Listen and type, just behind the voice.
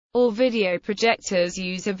All video projectors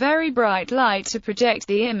use a very bright light to project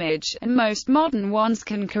the image, and most modern ones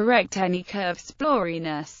can correct any curves,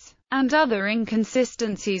 blurriness, and other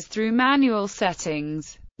inconsistencies through manual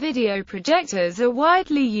settings. Video projectors are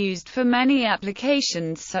widely used for many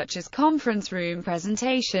applications such as conference room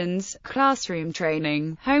presentations, classroom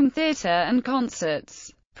training, home theater and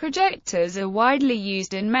concerts. Projectors are widely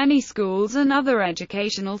used in many schools and other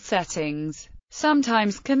educational settings,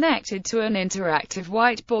 sometimes connected to an interactive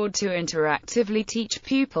whiteboard to interactively teach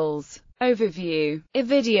pupils. Overview. A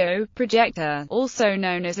video projector, also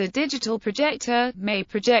known as a digital projector, may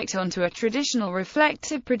project onto a traditional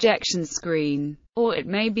reflective projection screen, or it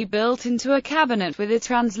may be built into a cabinet with a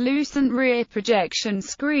translucent rear projection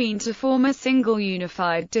screen to form a single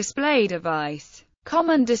unified display device.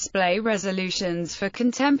 Common display resolutions for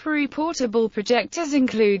contemporary portable projectors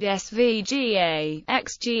include SVGA,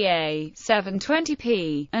 XGA,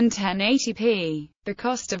 720p, and 1080p. The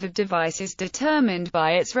cost of a device is determined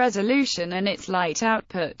by its resolution and its light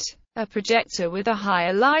output. A projector with a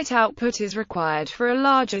higher light output is required for a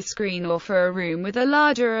larger screen or for a room with a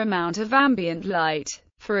larger amount of ambient light.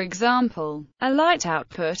 For example, a light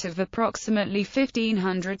output of approximately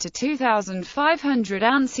 1500 to 2500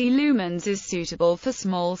 ANSI lumens is suitable for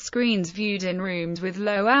small screens viewed in rooms with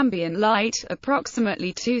low ambient light.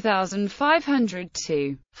 Approximately 2500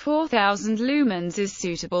 to 4000 lumens is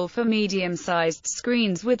suitable for medium-sized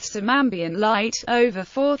screens with some ambient light. Over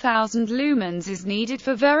 4000 lumens is needed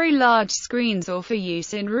for very large screens or for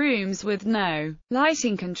use in rooms with no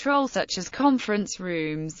lighting control such as conference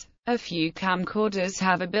rooms. A few camcorders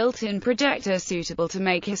have a built-in projector suitable to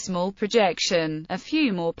make a small projection. A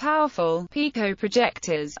few more powerful, pico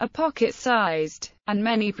projectors, are pocket-sized, and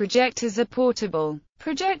many projectors are portable.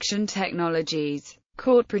 Projection technologies.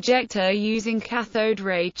 Court projector using cathode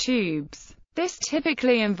ray tubes. This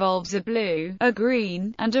typically involves a blue, a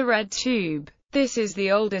green, and a red tube. This is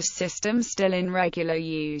the oldest system still in regular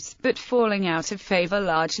use, but falling out of favor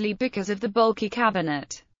largely because of the bulky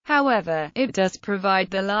cabinet. However, it does provide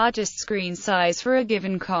the largest screen size for a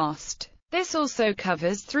given cost. This also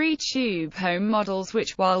covers 3-tube home models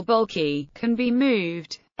which, while bulky, can be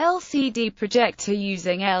moved. LCD projector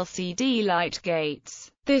using LCD light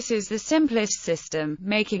gates. This is the simplest system,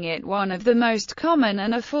 making it one of the most common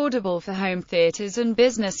and affordable for home theaters and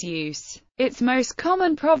business use. Its most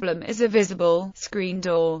common problem is a visible screen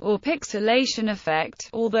door or pixelation effect,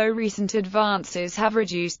 although recent advances have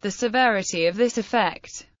reduced the severity of this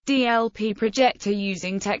effect. DLP projector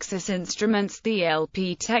using Texas Instruments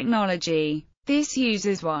DLP technology. This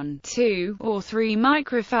uses 1, 2, or 3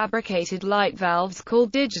 microfabricated light valves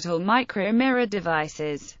called digital micro-mirror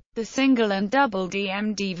devices. The single and double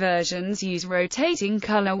DMD versions use rotating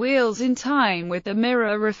color wheels in time with the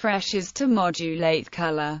mirror refreshes to modulate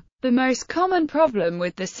color. The most common problem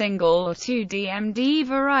with the single or 2 DMD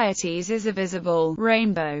varieties is a visible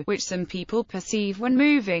rainbow, which some people perceive when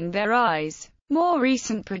moving their eyes. More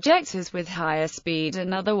recent projectors with higher speed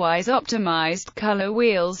and otherwise optimized color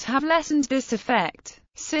wheels have lessened this effect.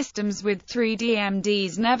 Systems with 3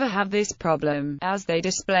 DMDs never have this problem, as they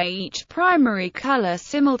display each primary color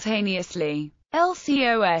simultaneously.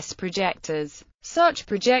 LCOS projectors. Such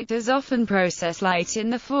projectors often process light in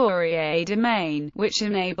the Fourier domain, which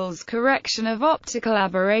enables correction of optical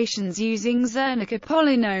aberrations using Zernicke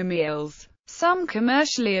polynomials. Some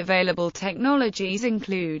commercially available technologies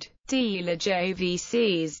include Dealer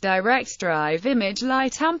JVC's direct drive image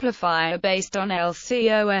light amplifier based on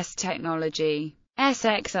LCOS technology.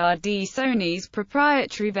 SXRD Sony's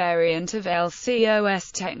proprietary variant of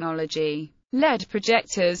LCOS technology. LED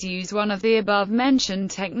projectors use one of the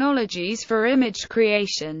above-mentioned technologies for image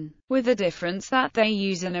creation, with the difference that they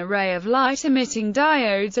use an array of light-emitting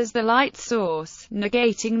diodes as the light source,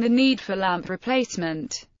 negating the need for lamp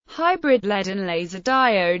replacement. Hybrid LED and laser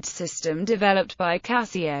diode system developed by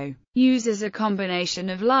Casio uses a combination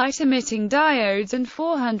of light-emitting diodes and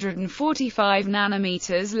 445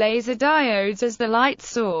 nanometers laser diodes as the light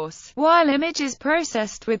source, while image is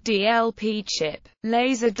processed with DLP chip.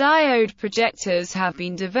 Laser diode projectors have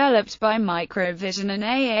been developed by Microvision and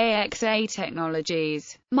AAXA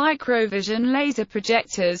technologies. Microvision laser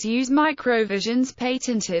projectors use Microvision's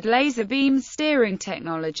patented laser beam steering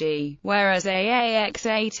technology, whereas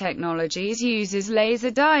AAXA technologies uses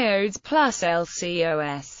laser diodes plus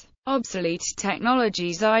LCOS. Obsolete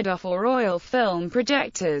technologies IDOF or oil film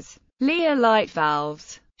projectors. Lear light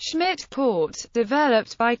valves. Schmidt port,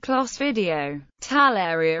 developed by Kloss Video. TAL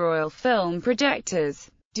area oil film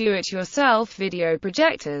projectors. Do-it-yourself video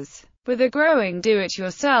projectors. With a growing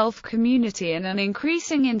do-it-yourself community and an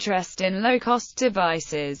increasing interest in low-cost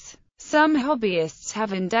devices, Some hobbyists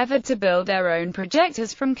have endeavored to build their own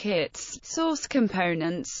projectors from kits, source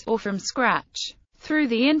components, or from scratch. Through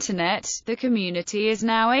the internet, the community is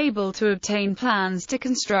now able to obtain plans to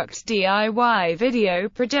construct DIY video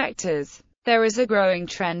projectors. There is a growing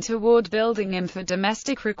trend toward building them for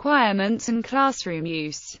domestic requirements and classroom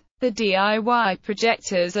use. The DIY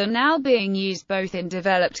projectors are now being used both in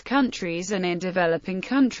developed countries and in developing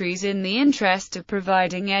countries in the interest of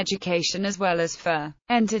providing education as well as for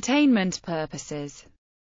entertainment purposes.